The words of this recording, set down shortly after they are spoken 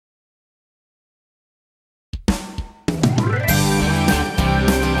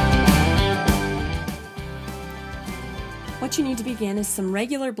What you need to begin is some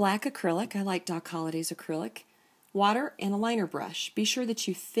regular black acrylic. I like Doc Holliday's acrylic. Water and a liner brush. Be sure that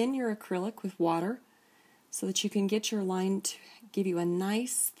you thin your acrylic with water so that you can get your line to give you a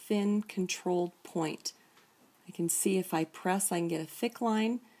nice, thin, controlled point. I can see if I press, I can get a thick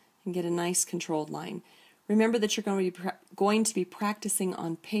line and get a nice controlled line. Remember that you're going to be practicing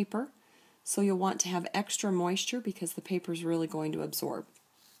on paper, so you'll want to have extra moisture because the paper is really going to absorb.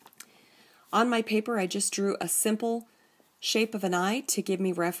 On my paper, I just drew a simple shape of an eye to give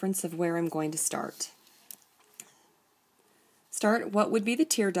me reference of where I'm going to start. Start what would be the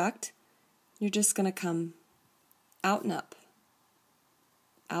tear duct. You're just going to come out and up,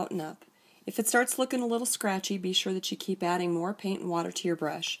 out and up. If it starts looking a little scratchy, be sure that you keep adding more paint and water to your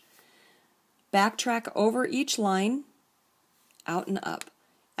brush. Backtrack over each line, out and up.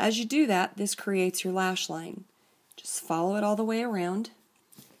 As you do that, this creates your lash line. Just follow it all the way around.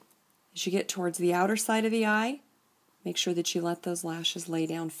 As you get towards the outer side of the eye, make sure that you let those lashes lay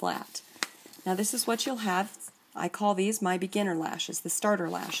down flat. Now this is what you'll have. I call these my beginner lashes, the starter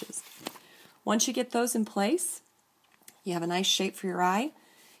lashes. Once you get those in place, you have a nice shape for your eye.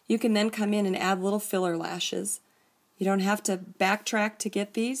 You can then come in and add little filler lashes. You don't have to backtrack to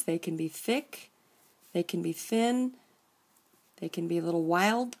get these. They can be thick, they can be thin, they can be a little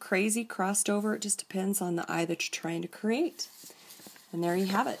wild, crazy, crossed over. It just depends on the eye that you're trying to create. And there you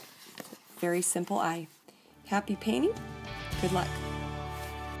have it. Very simple eye. Happy painting. Good luck.